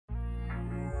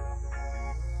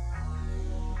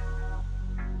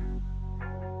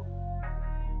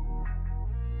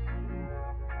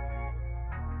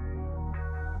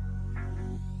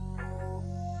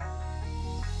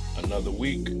another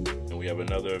week, and we have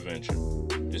another adventure.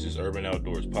 This is Urban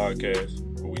Outdoors Podcast,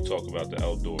 where we talk about the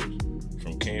outdoors,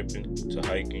 from camping to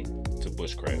hiking to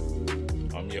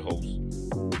bushcraft. I'm your host,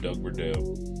 Doug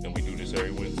Burdell, and we do this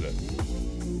every Wednesday.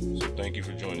 So thank you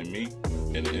for joining me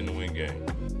and the In the Wind gang.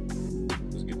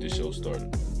 Let's get this show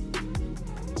started.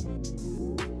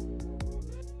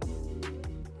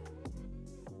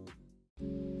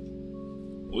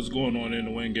 What's going on in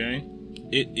the Wind gang?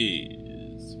 It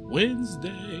is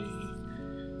Wednesday,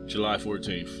 July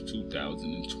 14th,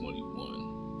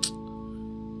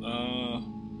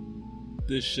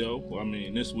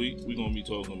 2021. This week, we're going to be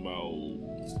talking about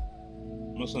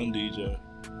my son DJ,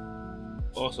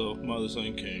 also my other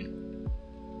son King.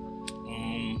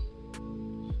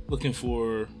 Looking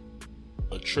for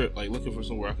a trip, looking for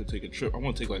somewhere I could take a trip. I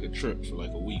want to take a trip for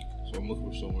a week, so I'm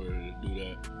looking for somewhere to do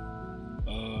that.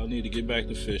 I need to get back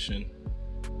to fishing.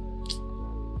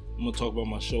 I'm going to talk about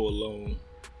my show Alone.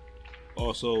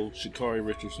 Also, Sha'Carri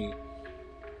Richardson.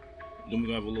 Then we're going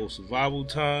to have a little survival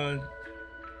time.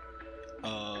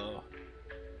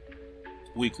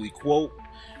 Weekly quote.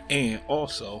 And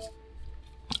also,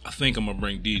 I think I'm going to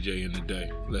bring DJ in today.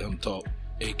 Let him talk.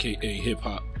 AKA hip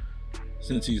hop.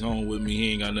 Since he's home with me,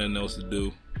 he ain't got nothing else to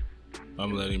do.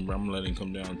 I'm gonna let him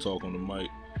come down and talk on the mic.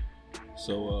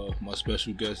 So my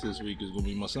special guest this week is gonna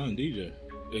be my son DJ,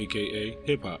 aka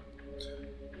hip hop.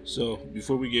 So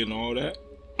before we get into all that,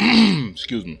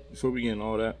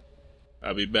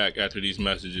 I'll be back after these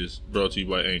messages brought to you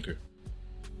by Anchor.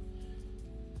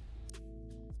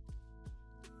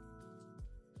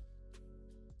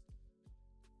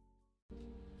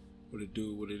 What it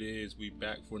do, what it is, we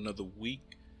back for another week.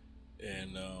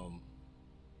 And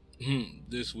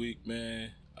this week, man,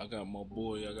 I got my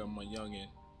youngin'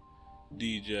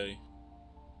 DJ,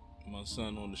 my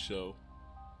son on the show.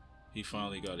 He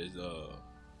finally got his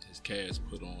cast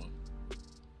put on.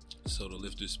 So to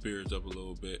lift his spirits up a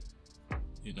little bit, I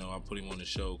put him on the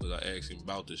show because I asked him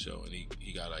about the show, and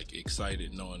he got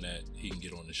excited knowing that he can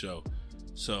get on the show.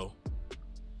 So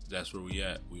that's where we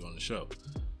at. We on the show.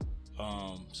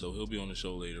 So he'll be on the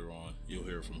show later on. You'll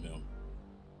hear from him.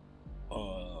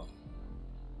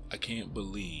 I can't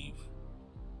believe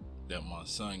that my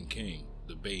son King,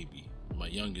 the baby, my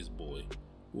youngest boy,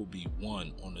 will be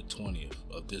 1 on the 20th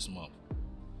of this month.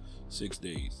 6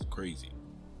 days. Crazy.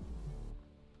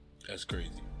 That's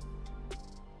crazy.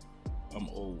 I'm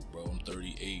old, bro. I'm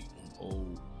 38. I'm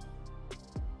old.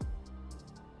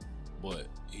 But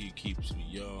he keeps me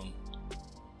young.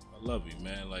 I love him,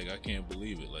 man. I can't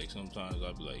believe it. Sometimes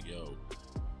I'll be like, yo,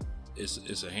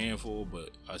 it's a handful,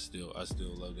 but I still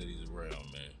love that he's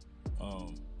around, man.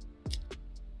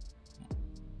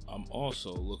 I'm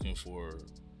also looking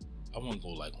I want to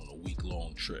go on a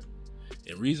week-long trip.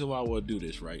 And the reason why I want to do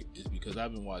this, right, is because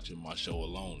I've been watching my show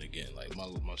Alone again.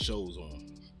 My show's on.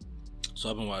 So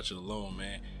I've been watching Alone,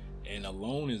 man. And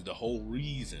Alone is the whole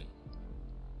reason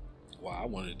why I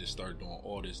wanted to start doing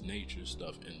all this nature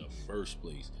stuff in the first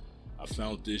place. I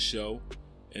found this show,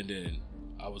 and then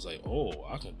I was like, oh,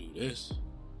 I can do this.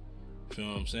 You feel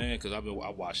what I'm saying? Because I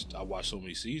watched so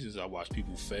many seasons. I watched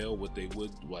people fail what they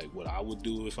would, what I would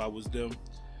do if I was them,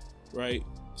 right?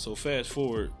 So fast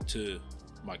forward to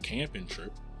my camping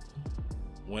trip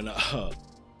when I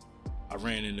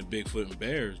ran into Bigfoot and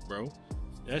bears, bro.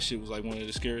 That shit was one of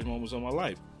the scariest moments of my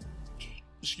life.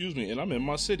 Excuse me. And I'm in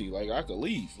my city. I could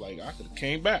leave. I could have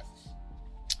came back.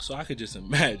 So I could just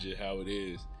imagine how it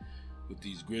is with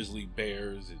these grizzly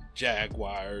bears and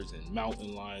jaguars and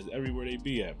mountain lions everywhere they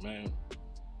be at, man.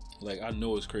 I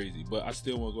know it's crazy, but I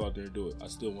still want to go out there and do it. I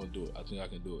still want to do it. I think I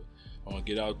can do it. I want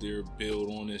to get out there,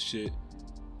 build on this shit,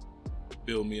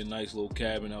 build me a nice little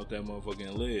cabin out that motherfucker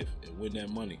and live and win that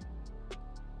money.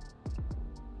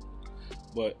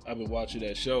 But I've been watching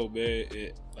that show, man.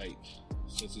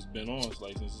 Since it's been on,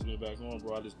 since it's been back on,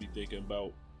 bro, I just be thinking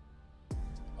about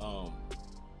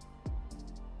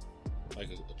a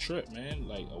trip, man,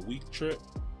 a week trip.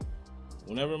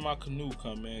 Whenever my canoe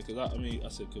come, man, because I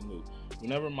said canoe.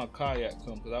 Whenever my kayak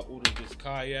come, because I ordered this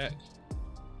kayak.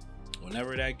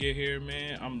 Whenever that get here,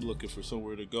 man, I'm looking for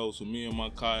somewhere to go. So me and my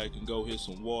kayak can go hit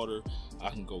some water.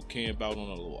 I can go camp out on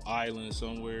a little island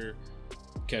somewhere,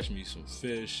 catch me some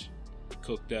fish,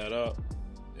 cook that up,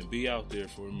 and be out there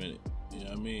for a minute. You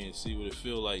know what I mean? See what it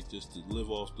feel like just to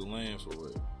live off the land for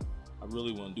real. I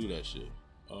really want to do that shit.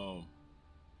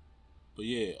 But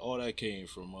yeah, all that came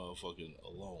from fucking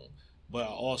Alone. But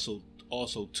I also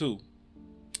too,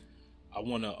 I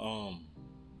wanna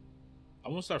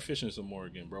start fishing some more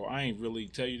again, bro. I ain't really,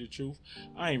 tell you the truth,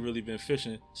 I ain't really been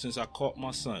fishing since I caught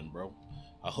my son, bro.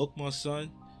 I hooked my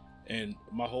son, And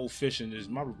my whole fishing is,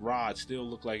 my rod still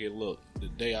look like it looked the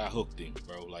day I hooked him,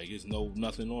 bro. Like, it's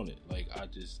nothing on it. Like, I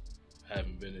just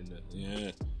haven't been in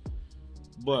the,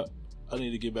 But I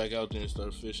need to get back out there and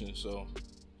start fishing, so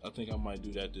I think I might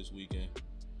do that this weekend.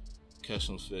 Catch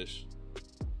some fish.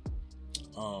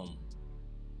 Have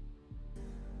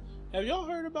y'all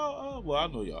heard about, well, I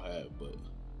know y'all have, but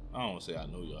I don't want to say I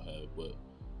know y'all have, but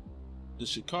the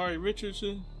Sha'Carri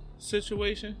Richardson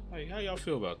situation? Like, how y'all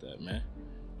feel about that, man?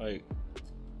 Like,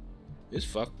 it's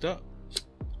fucked up.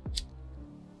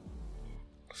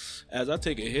 As I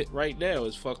take a hit right now,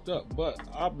 it's fucked up. But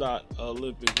I'm not an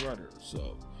Olympic runner,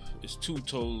 so it's two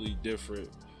totally different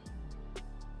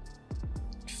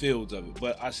fields of it.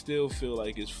 But I still feel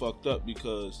like it's fucked up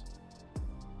because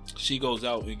she goes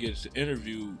out and gets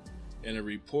interviewed, and a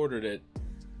reporter that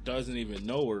doesn't even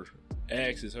know her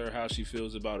asks her how she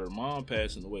feels about her mom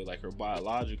passing away, like her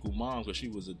biological mom, because she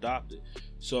was adopted.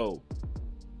 So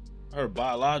her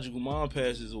biological mom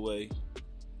passes away,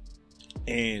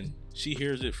 and she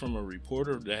hears it from a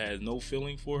reporter that has no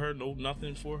feeling for her, no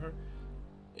nothing for her.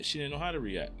 And she didn't know how to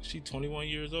react. She's 21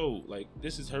 years old. Like,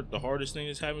 this is the hardest thing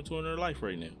that's happened to her in her life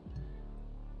right now.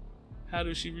 How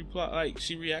does she reply? Like,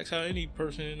 she reacts how any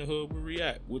person in the hood would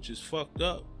react, which is fucked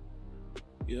up.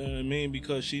 You know what I mean?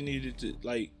 Because she needed to,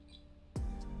 like,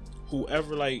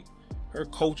 whoever, like, her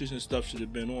coaches and stuff should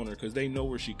have been on her, because they know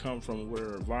where she come from and what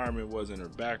her environment was in her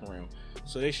background.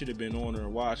 So they should have been on her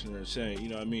and watching her and saying, you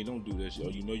know what I mean, don't do this, yo.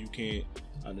 You know you can't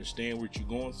understand what you're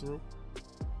going through.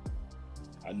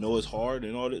 I know it's hard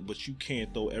and all that, but you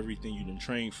can't throw everything you done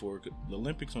trained for. The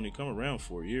Olympics only come around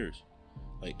 4 years,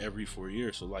 like every 4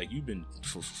 years. So like, you've been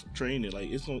for training, like,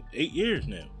 it's 8 years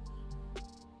now.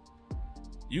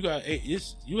 You got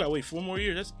to wait 4 more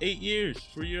years. That's 8 years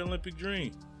for your Olympic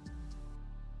dream.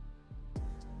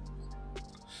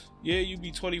 Yeah, you be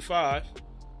 25.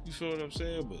 You feel what I'm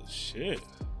saying? But shit,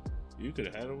 you could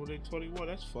have had her when they 21.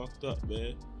 That's fucked up,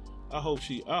 man. I hope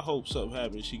something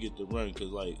happens. She get to run,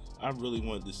 because like, I really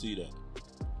wanted to see that.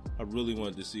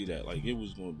 Like, it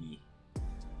was gonna be,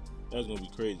 that was gonna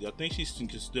be crazy. I think she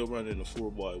can still run in the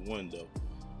 4x1 though,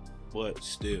 but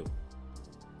still,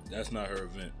 that's not her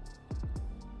event.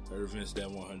 Her event's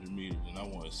that 100 meters, and I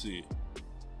want to see it.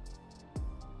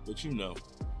 But you know,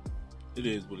 it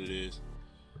is what it is.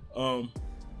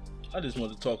 I just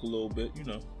wanted to talk a little bit, you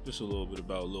know, just a little bit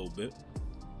about a little bit.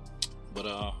 But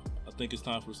I think it's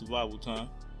time for survival time.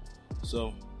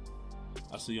 So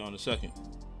I'll see you on the second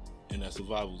in that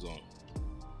survival zone.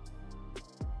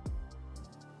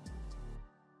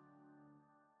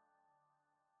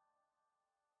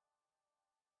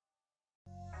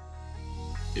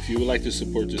 If you would like to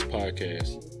support this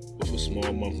podcast with a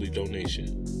small monthly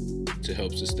donation to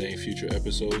help sustain future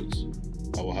episodes,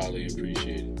 I will highly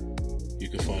appreciate it. You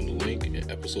can find the link in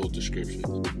episode description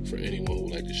for anyone who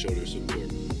would like to show their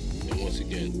support. And once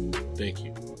again, thank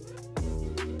you.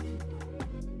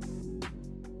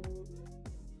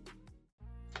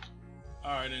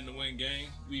 Alright, in the Win Gang,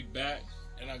 we back,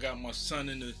 and I got my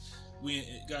son we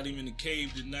got him in the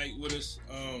cave tonight with us.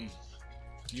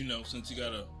 You know, since he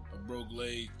got a broke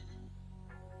leg,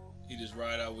 he just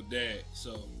ride out with dad.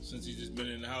 So since he just been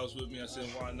in the house with me, I said,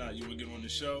 why not? You wanna get on the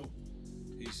show?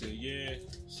 He said, yeah.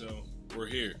 So we're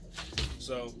here.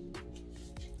 So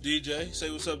DJ, say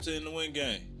what's up to In the Win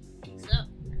Gang. What's up?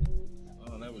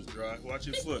 Oh, that was dry. Watch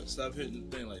your foot. Stop hitting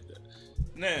the thing like that.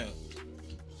 Now,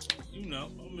 you know,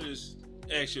 I'm gonna just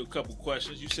ask you a couple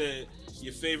questions. You said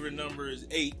your favorite number is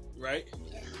 8, right?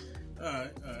 All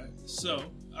right.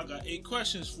 So I got 8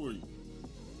 questions for you.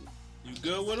 You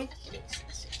good with them?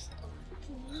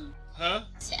 Huh?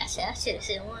 I should have said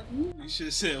 1. You should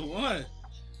have said 1.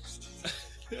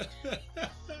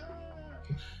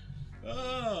 Oh,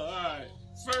 alright.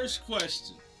 First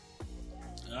question.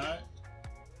 Alright.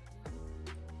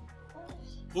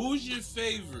 Who's your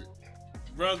favorite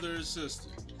brother or sister?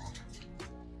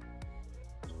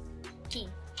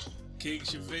 King.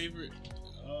 King's your favorite?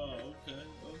 Oh, okay.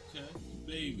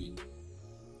 Baby.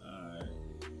 Alright.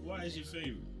 Why is your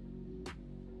favorite?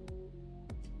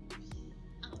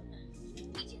 I don't know.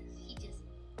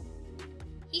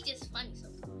 He's just funny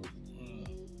sometimes.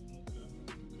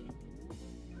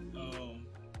 Okay.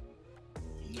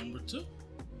 Number 2.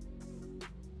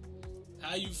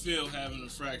 How you feel having a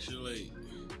fractured leg?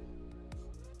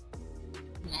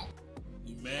 Mad.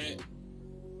 You mad?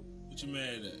 What you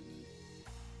mad at?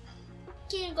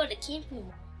 Can't go to camp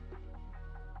anymore.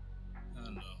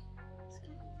 I know.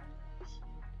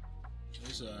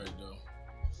 It's alright though.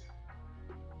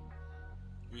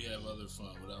 We have other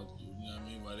fun without you. You know what I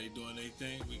mean? While they doing their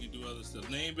thing, we can do other stuff.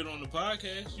 They ain't been on the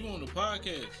podcast. You on the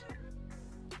podcast.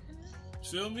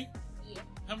 Feel me? Yeah.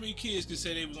 How many kids can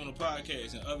say they was on a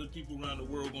podcast and other people around the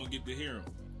world gonna get to hear them?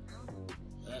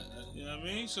 You know what I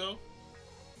mean? So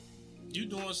you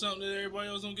doing something that everybody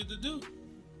else don't get to do.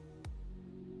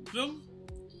 Feel me?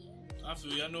 I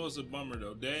feel you. I know it's a bummer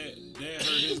though. Dad hurt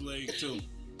his leg too.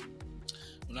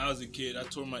 When I was a kid, I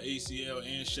tore my ACL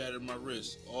and shattered my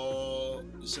wrist. All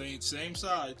the same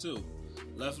side too.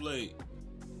 Left leg.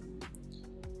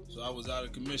 So I was out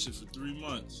of commission for 3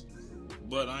 months.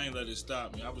 But I ain't let it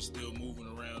stop me. I was still moving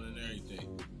around and everything.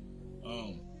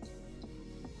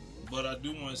 But I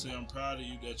do want to say I'm proud of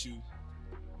you that you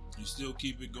still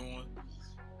keep it going.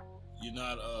 You're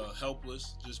not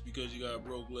helpless just because you got a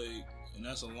broke leg. And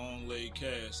that's a long leg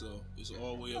cast, so it's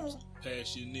all the way up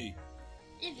past your knee.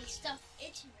 It be stuff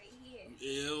itching right here.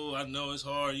 Ew, I know it's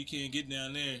hard. You can't get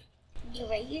down there. Get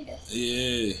right here though.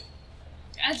 Yeah.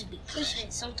 I just be pushing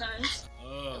it sometimes.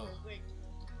 Oh.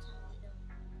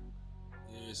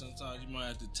 Yeah, sometimes you might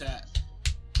have to tap.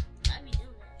 I be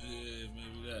doing that. Yeah,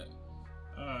 maybe that.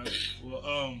 Alright.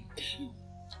 Well,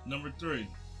 number 3.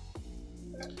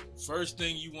 First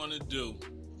thing you want to do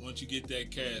once you get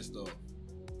that cast off.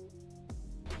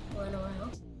 Run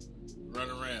around. Run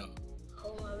around.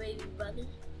 Hold my baby brother.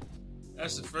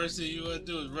 That's the first thing you want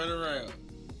to do is run around.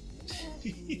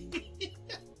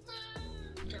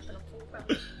 Jumping a pool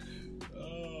probably.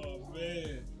 Oh,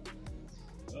 man.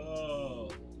 Oh,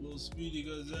 little Speedy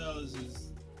Gonzalez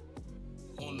is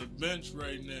on the bench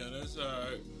right now. That's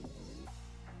alright.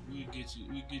 We get you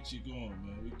going,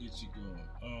 man. We get you going.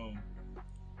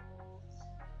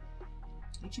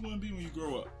 What you want to be when you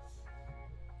grow up?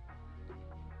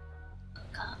 A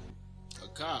cop. A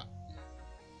cop.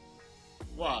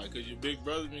 Why? Because your big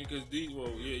brother,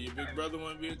 your big brother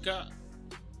want to be a cop.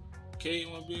 Kate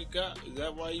want to be a cop. Is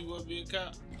that why you want to be a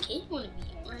cop? Kate want to be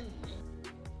an army man.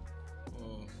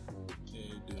 Oh, yeah,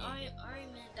 you do. Army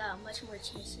men got much more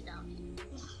chance to die.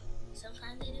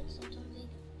 Sometimes they do, sometimes they do.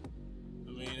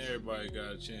 I mean, everybody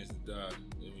got a chance to die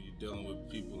when you're dealing with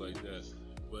people like that.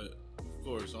 But of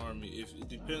course, army. If it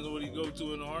depends on what you go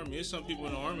to in the army. There's some people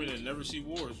in the army that never see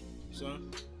wars,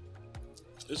 son.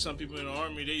 There's some people in the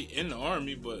army. They in the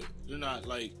army, but they're not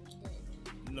like.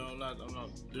 No,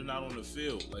 they're not on the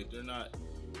field. Like they're not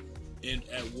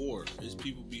at war. It's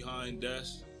people behind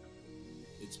desks.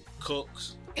 It's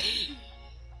cooks.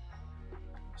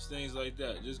 It's things like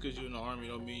that. Just because you're in the army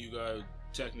don't mean you gotta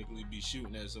technically be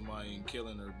shooting at somebody and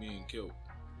killing or being killed.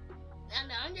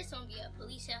 No, I'm just gonna be a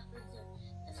police officer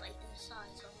that's like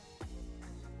inside, so I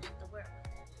have to worry about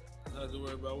that. I have to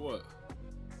worry about what?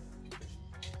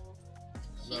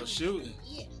 About shooting?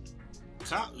 Yeah.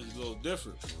 Cop is a little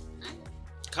different. I know.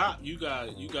 Cop, you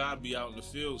gotta be out in the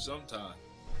field sometime.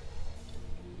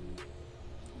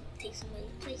 Take somebody's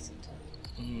place sometimes.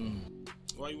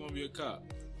 Why you wanna be a cop?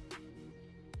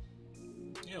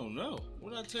 You don't know.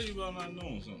 What did I tell you about not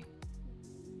knowing something?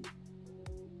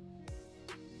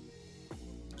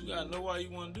 You gotta know why you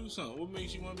wanna do something. What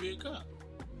makes you wanna be a cop?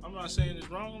 I'm not saying it's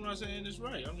wrong, I'm not saying it's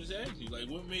right. I'm just asking you,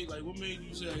 what made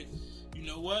you say, you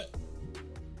know what?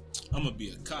 I'm gonna be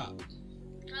a cop.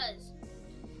 Because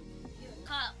you're a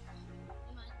cop,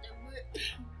 you don't have to worry.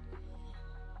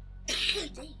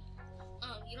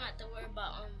 You don't have to worry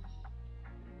about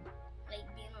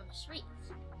being on the streets.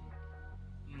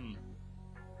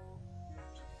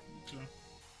 Okay.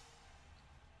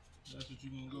 That's what you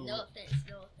gonna go No with? offense.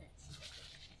 No offense.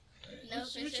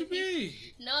 What you mean?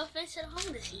 No offense to the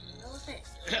homeless people. No offense.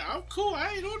 I'm cool.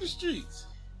 I ain't on the streets.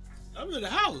 I'm in the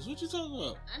house. What you talking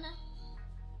about? I know.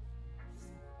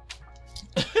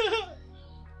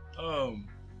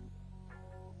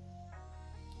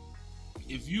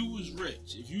 If you was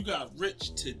rich, if you got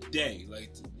rich today,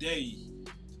 like today,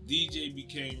 DJ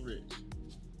became rich,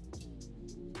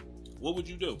 what would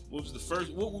you do?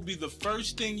 What would be the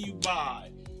first thing you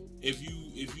buy if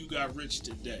you got rich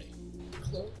today?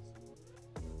 Clothes.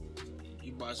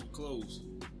 You buy some clothes,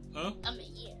 huh? I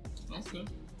mean, yeah. Okay.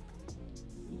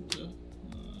 I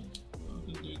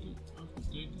can dig it.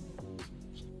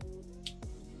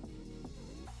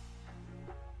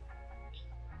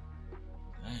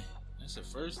 Dang, that's the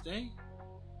first thing?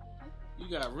 You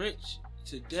got rich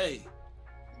today.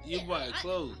 You buy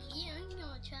clothes. Yeah, I'm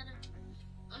gonna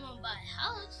I'm gonna buy a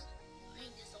house. I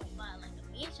ain't just gonna buy like a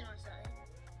mansion or something.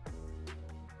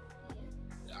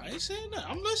 I ain't saying that.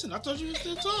 I'm listening. I thought you were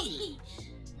still talking.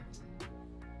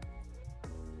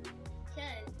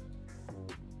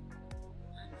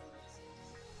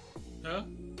 Huh? I don't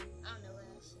know what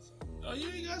else to say. Oh, you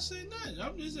ain't gotta say nothing.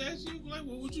 I'm just asking you, what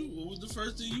was the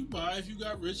first thing you buy if you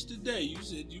got rich today? You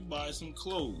said you buy some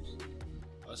clothes.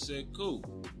 I said, cool.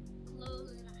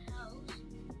 Clothes in a house.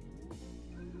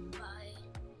 Buy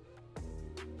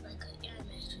like an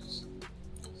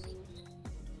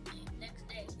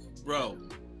Bro.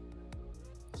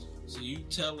 So you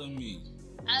telling me?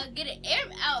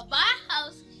 I'll buy a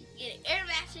house, get an air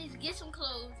mattress, get some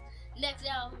clothes. Next,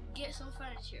 I'll get some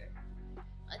furniture,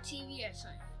 a TV or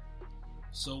something.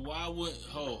 So why would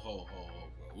ho, bro?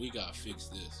 We gotta fix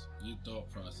this. Your thought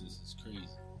process is crazy.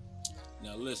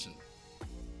 Now listen.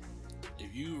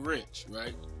 If you rich,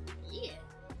 right? Yeah.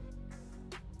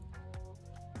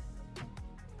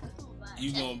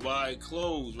 You gonna buy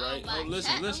clothes, right? Oh,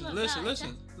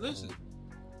 listen.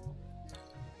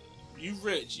 You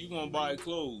rich, you gonna buy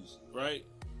clothes, right?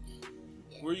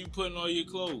 Yeah. Where you putting all your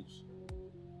clothes?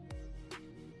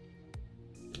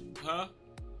 Huh?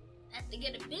 I have to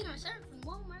get a bin or something from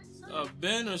Walmart. A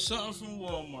bin or something from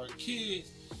Walmart.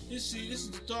 Kids, this is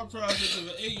the thought process of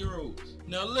an 8-year-old.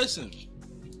 Now listen.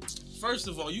 First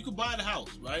of all, you could buy the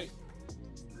house, right?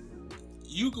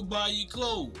 You could buy your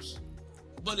clothes.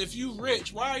 But if you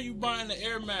rich, why are you buying the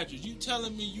air mattress? You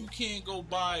telling me you can't go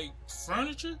buy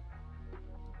furniture?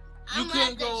 I'm gonna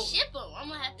have to ship them. I'm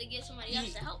gonna have to get somebody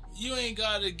else to help. You ain't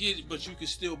gotta get it, but you can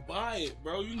still buy it,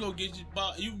 bro. You can go get you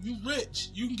rich.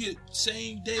 You can get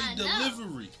same day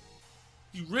delivery.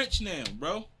 You rich now,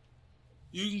 bro.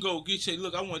 You can go get your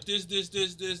look. I want this.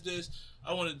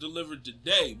 I want it delivered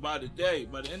today, by the day.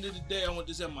 By the end of the day, I want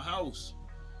this at my house.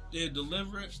 They'll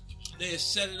deliver it. They'll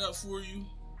set it up for you.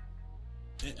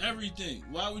 And everything.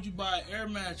 Why would you buy an air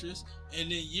mattress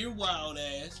and then your wild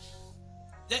ass,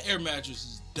 that air mattress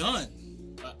is done?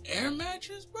 An air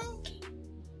mattress, bro?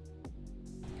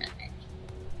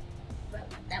 What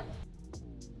about that one?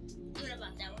 What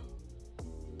about that one?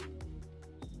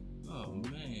 Oh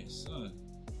man, son.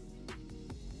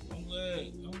 I'm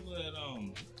glad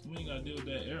we ain't gotta deal with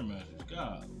that air mattress.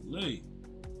 Golly.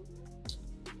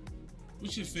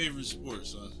 What's your favorite sport,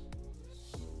 son?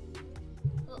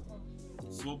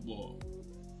 Football.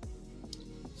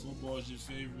 Football is your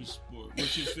favorite sport.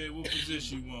 What's your favorite? What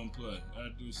position you want to play? I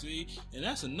do see, and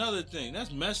that's another thing.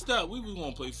 That's messed up. We was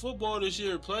gonna play football this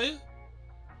year, player.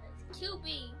 That's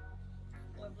QB.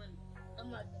 Or when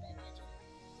I'm not good at catching.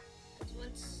 Because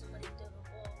once somebody throw the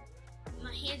ball,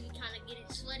 my hands be kind of getting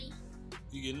sweaty.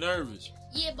 You get nervous.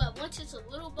 Yeah, but once it's a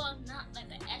little ball, not like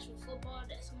an actual football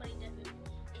that somebody doesn't,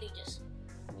 and they just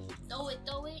throw it,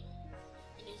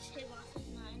 and it just hit my face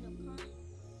and I end up crying.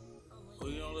 Well,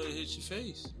 you don't let it hit your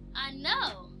face. I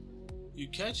know. You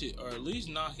catch it, or at least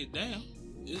knock it down.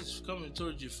 It's coming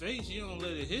towards your face. You don't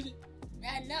let it hit it.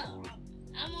 I know.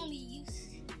 I'm only used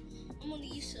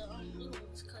to little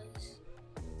ones, cause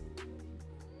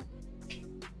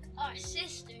our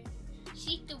sister,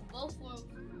 she threw both of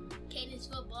Caden's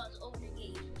footballs over the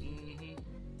gate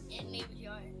in neighbor's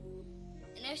yard,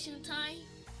 and every single time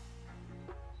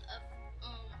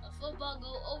a football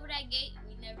go over that gate,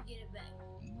 we never get it back.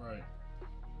 Right.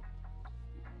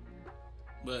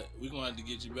 But we're going to have to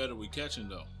get you better with catching,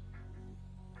 though.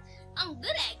 I'm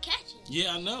good at catching.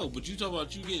 Yeah, I know. But you talk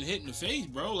about you getting hit in the face,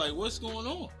 bro. Like, what's going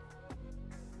on?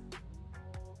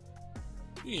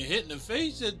 You get hit in the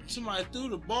face that somebody threw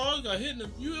the ball.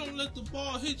 You don't let the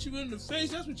ball hit you in the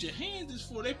face. That's what your hands is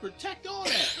for. They protect all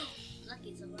that. Lucky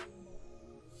it's a rubber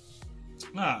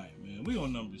ball. All right, man. We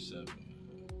on number 7.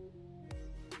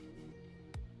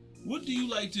 What do you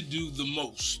like to do the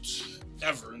most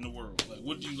ever in the world? Like,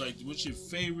 what do you like? What's your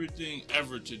favorite thing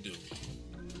ever to do?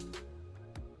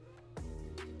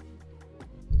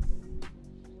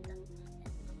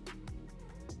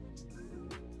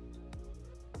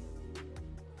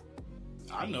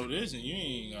 I know this, and you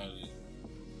ain't got it.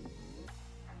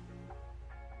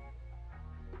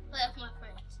 Play with my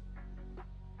friends.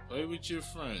 Play with your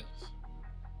friends.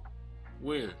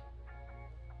 Where?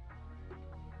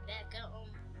 Back at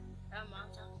our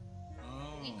mom's house.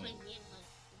 Oh. We play manhunt.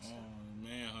 Oh,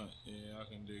 manhunt. Yeah, I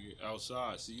can dig it.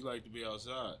 Outside. See, you like to be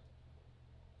outside.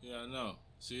 Yeah, I know.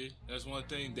 See, that's one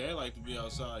thing. Dad like to be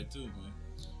outside too, man.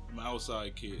 I'm an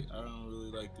outside kid. I don't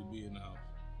really like to be in the house.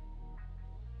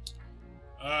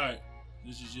 All right,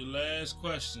 this is your last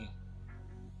question.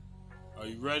 Are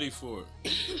you ready for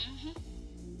it?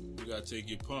 You gotta take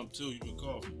your pump too. You've been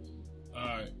coughing. All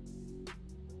right.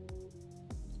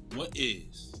 What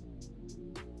is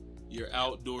your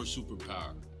outdoor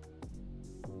superpower?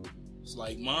 It's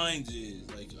like mine is.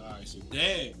 Like, all right, so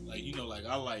Dad, like, you know, like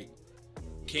I like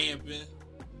camping,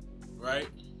 right?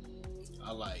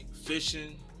 I like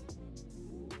fishing.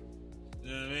 You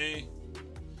know what I mean?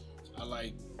 I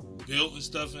like building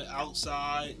stuff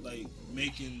outside, like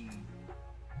making,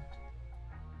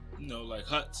 you know, like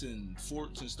huts and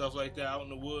forts and stuff like that out in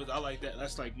the woods. I like that.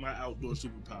 That's like my outdoor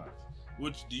superpower.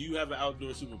 Which, do you have an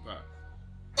outdoor superpower?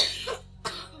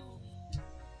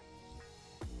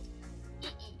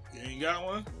 You ain't got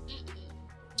one?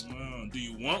 Do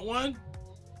you want one?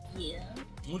 Yeah.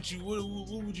 What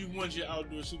would you want your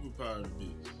outdoor superpower to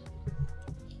be?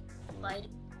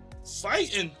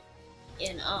 Fighting?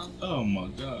 And oh my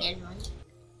God. And running.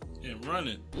 And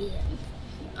running.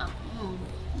 Yeah.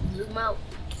 Zoom out.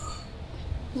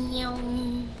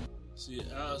 See,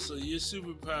 so your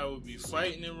superpower would be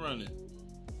fighting and running.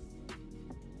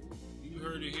 You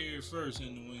heard it here first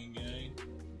in the Wing Gang.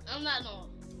 I'm not gonna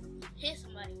hit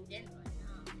somebody with that right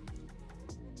now.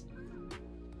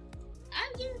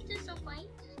 I'll get into some fights.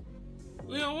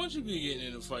 We don't want you to be getting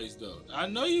into fights, though. I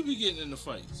know you be getting into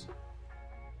fights.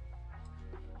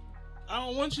 I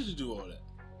don't want you to do all that.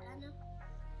 I know.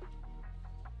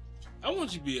 I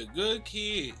want you to be a good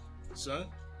kid, son.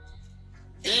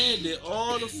 Dad did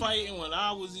all the fighting when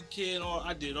I was a kid.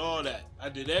 I did all that. I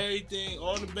did everything,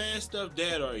 all the bad stuff.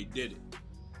 Dad already did it.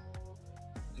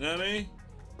 You know what I mean?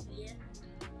 Yeah.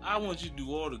 I want you to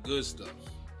do all the good stuff.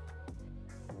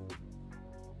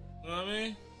 You know what I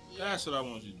mean? Yeah. That's what I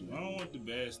want you to do. I don't want the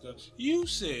bad stuff. You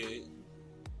said,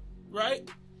 right?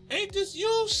 Ain't this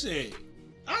you said?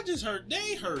 I just heard,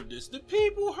 they heard this. The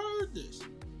people heard this.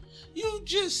 You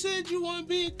just said you want to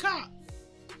be a cop.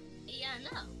 Yeah, I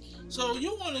know. So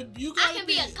you gotta I can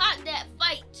be a cop that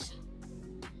fights.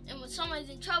 And when somebody's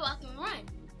in trouble, I can run.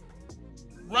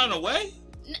 Run away?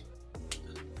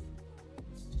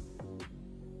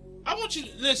 I want you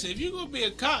to, listen, if you're gonna be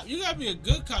a cop, you gotta be a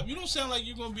good cop. You don't sound like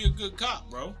you're gonna be a good cop,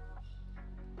 bro.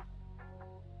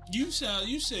 You said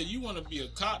you wanna be a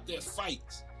cop that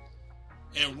fights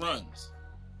and runs.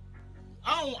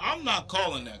 I'm not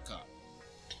calling that cop.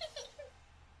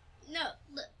 No,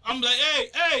 look. I'm like,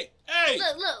 hey.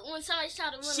 Look, when somebody's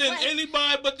trying to run send away.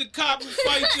 anybody but the cop who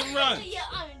fights and runs. Yeah,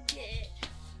 I'm dead.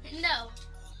 No.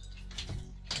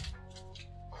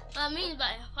 What I mean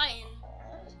by fighting,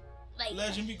 like...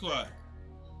 Legend, be quiet.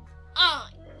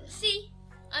 See?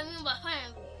 I mean by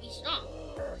fighting, be strong.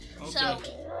 Okay. So...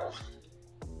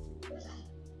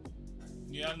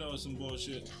 Yeah, I know it's some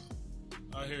bullshit.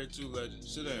 I hear it too, Legend.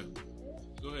 Sit down.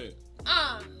 Go ahead.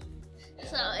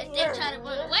 So if they try to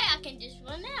run away, I can just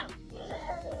run out.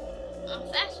 I'm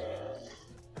faster.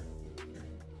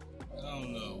 I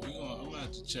don't know. I'm gonna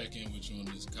have to check in with you on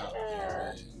this cop thing,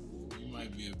 man. You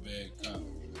might be a bad cop. I'm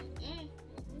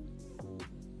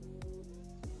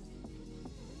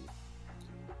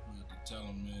gonna have to tell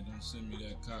him, man, don't send me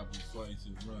that cop who fights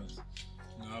and runs.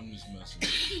 No, I'm just messing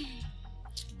with you.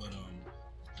 But no,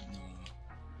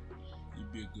 you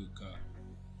be a good cop.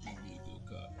 You be a good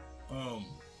cop.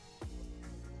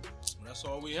 That's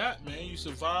all we had, man. You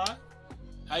survived.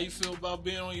 How you feel about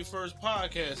being on your first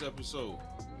podcast episode?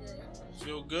 Good.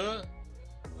 Feel good?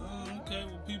 Okay,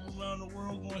 well, people around the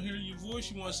world gonna hear your voice.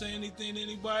 You wanna say anything to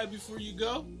anybody before you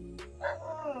go? You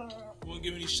wanna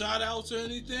give any shout outs or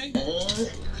anything?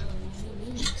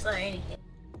 Sorry, anything.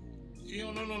 You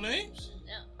don't know no names?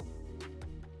 No.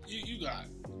 You got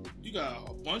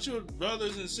a bunch of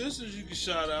brothers and sisters you can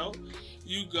shout out.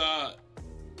 You got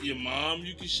your mom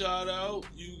you can shout out.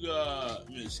 You got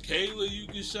Miss Kayla you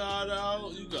can shout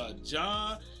out. You got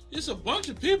John. It's a bunch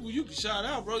of people you can shout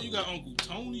out, bro. You got Uncle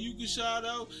Tony you can shout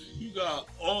out. You got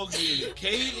Augie and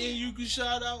Kaden you can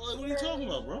shout out. Like, what are you talking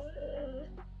about, bro?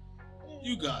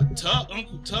 You got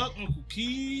Uncle Tuck, Uncle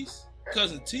Keys,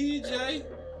 Cousin TJ,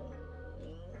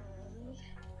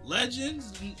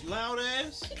 Legends, loud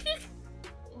ass.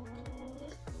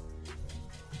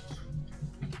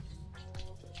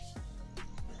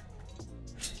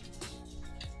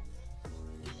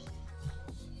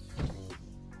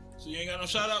 So you ain't got no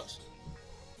shout outs?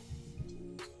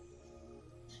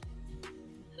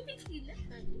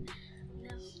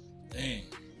 No. Dang.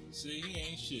 See, he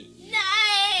ain't shit. Nah.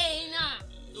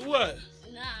 What?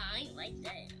 Nah, I ain't like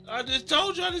that. I just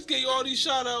told you I just gave you all these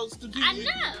shout outs to people. I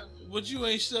know. But you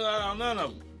ain't shout out none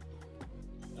of them.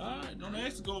 Alright, don't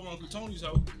ask to go over Uncle Tony's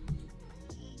house.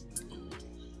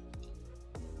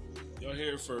 Y'all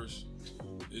hear it first.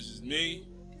 This is me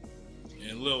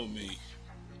and Lil Me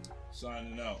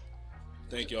signing out.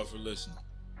 Thank y'all for listening.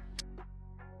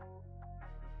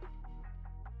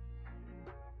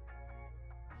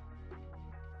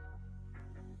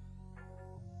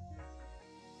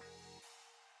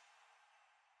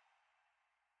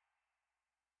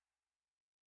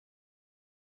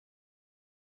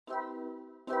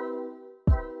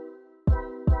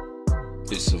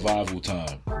 It's survival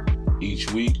time. Each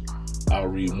week, I'll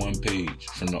read one page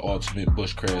from the Ultimate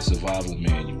Bushcraft Survival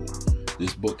Manual.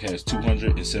 This book has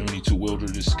 272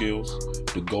 wilderness skills.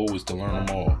 The goal is to learn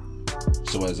them all.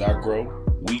 So as I grow,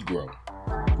 we grow.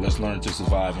 Let's learn to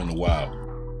survive in the wild.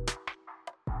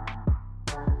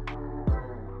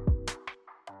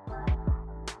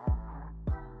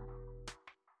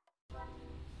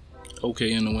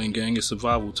 Okay, in the Wing Gang, it's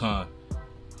survival time.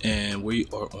 And we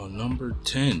are on number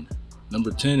 10.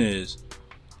 Number 10 is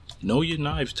know your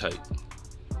knife type.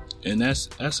 And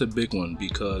that's a big one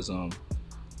because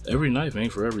every knife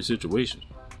ain't for every situation.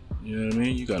 You know what I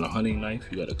mean? You got a hunting knife,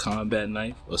 you got a combat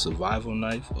knife, a survival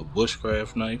knife, a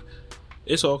bushcraft knife.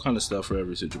 It's all kind of stuff for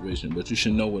every situation, but you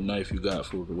should know what knife you got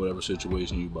for whatever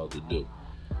situation you're about to do.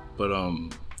 But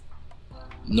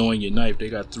knowing your knife, they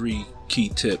got 3 key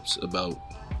tips about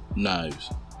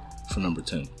knives for number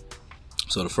 10.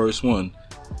 So the first one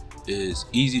is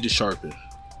easy to sharpen.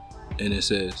 And it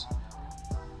says,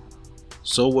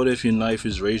 so what if your knife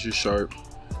is razor sharp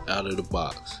out of the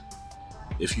box?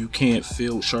 If you can't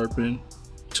field sharpen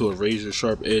to a razor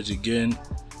sharp edge again,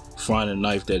 find a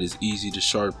knife that is easy to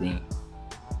sharpen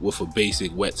with a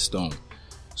basic whetstone.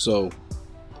 So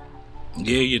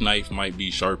yeah, your knife might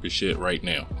be sharp as shit right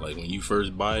now. Like when you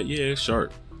first buy it, yeah, it's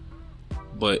sharp.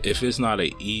 But if it's not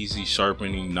an easy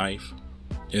sharpening knife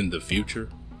in the future,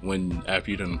 when after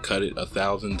you done cut it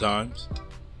 1,000 times,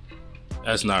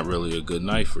 that's not really a good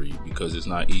knife for you because it's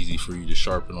not easy for you to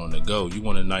sharpen on the go. You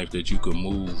want a knife that you can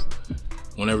move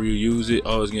whenever you use it.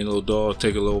 Oh, it's getting a little dull,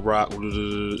 take a little rock,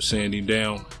 sand him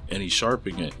down, and he's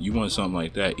sharpening it. You want something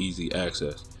like that, easy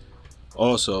access.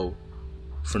 Also,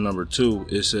 for number 2,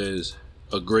 it says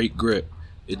a great grip.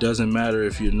 It doesn't matter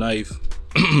if your knife,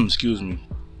 excuse me,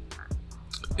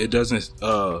 it doesn't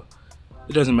matter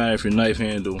if your knife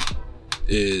handle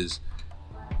is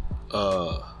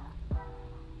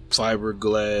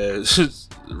fiberglass,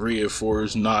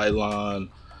 reinforced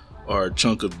nylon, or a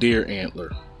chunk of deer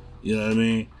antler. You know what I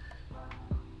mean?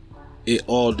 It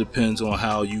all depends on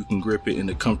how you can grip it and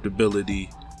the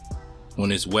comfortability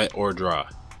when it's wet or dry.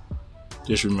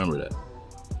 Just remember that.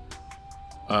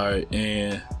 Alright,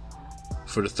 and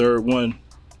for the third one,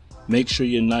 make sure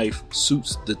your knife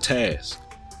suits the task.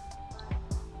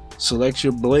 Select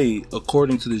your blade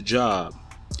according to the job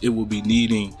it will be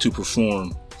needing to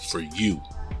perform for you.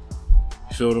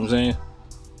 You feel what I'm saying?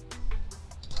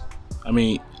 I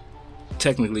mean,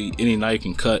 technically any knife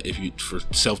can cut for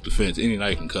self-defense, any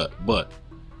knife can cut, but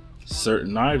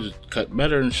certain knives cut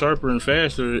better and sharper and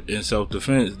faster in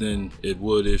self-defense than it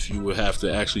would if you would have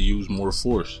to actually use more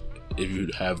force if you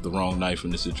have the wrong knife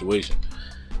in the situation.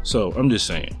 So I'm just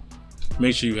saying,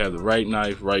 make sure you have the right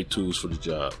knife, right tools for the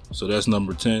job. So that's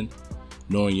number 10,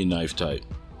 knowing your knife type.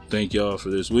 Thank y'all for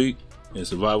this week in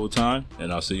survival time,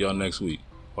 and I'll see y'all next week.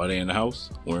 While they in the house,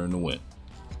 we're in the wind.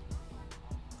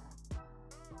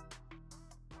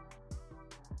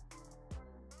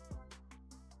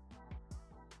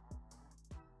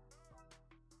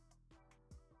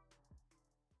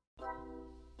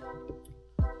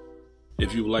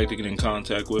 If you would like to get in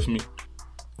contact with me,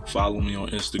 follow me on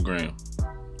Instagram,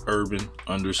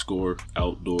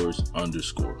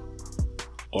 urban_outdoors_,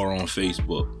 or on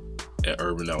Facebook at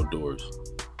Urban Outdoors.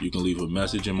 You can leave a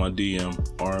message in my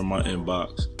DM or in my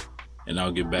inbox, and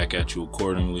I'll get back at you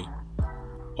accordingly.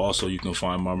 Also, you can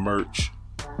find my merch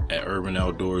at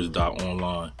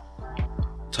urbanoutdoors.online.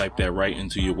 Type that right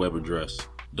into your web address.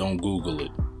 Don't Google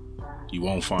it. You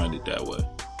won't find it that way.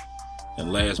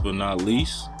 And last but not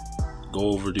least,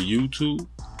 go over to YouTube,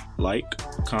 like,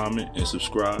 comment, and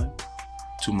subscribe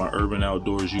to my Urban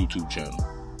Outdoors YouTube channel.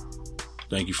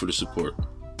 Thank you for the support.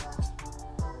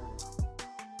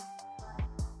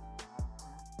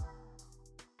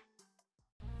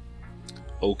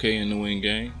 Okay, in the Wing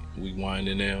Gang, we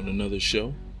winding down another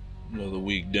show, another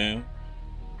week down,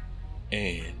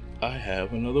 and I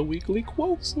have another weekly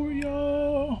quote for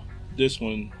y'all. This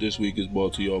week is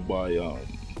brought to y'all by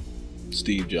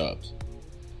Steve Jobs.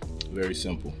 Very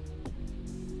simple.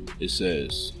 It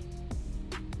says,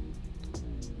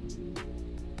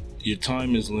 your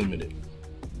time is limited,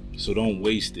 so don't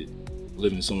waste it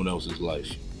living someone else's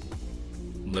life.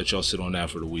 I'll let y'all sit on that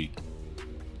for the week.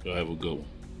 Y'all have a good one.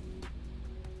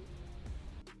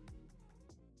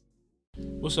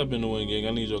 What's up, in the Wing Gang?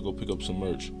 I need y'all to go pick up some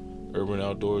merch.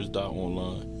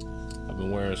 urbanoutdoors.online. I've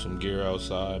been wearing some gear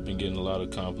outside. Been getting a lot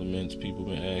of compliments. People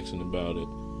been asking about it.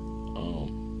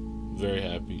 Very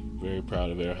happy, very proud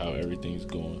of how everything's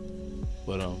going.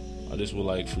 But I just would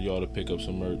like for y'all to pick up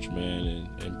some merch, man,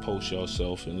 and post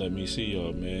yourself and let me see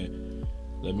y'all, man.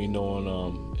 Let me know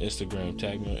on Instagram.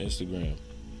 Tag me on Instagram.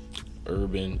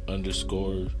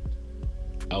 urban_outdoors_.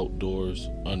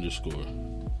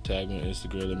 Tag me on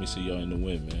Instagram. Let me see y'all in the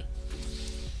wind, man.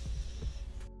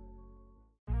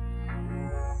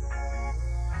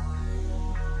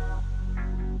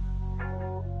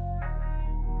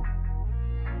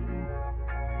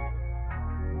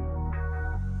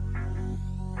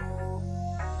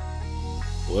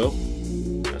 Well,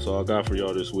 that's all I got for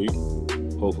y'all this week.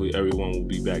 Hopefully everyone will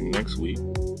be back next week.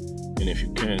 And if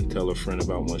you can, tell a friend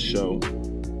about my show.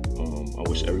 I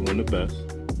wish everyone the best.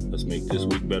 Let's make this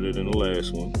week better than the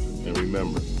last one. And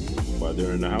remember, while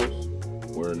they're in the house,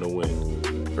 we're in the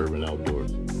wind. Urban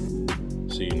Outdoors.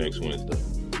 See you next Wednesday.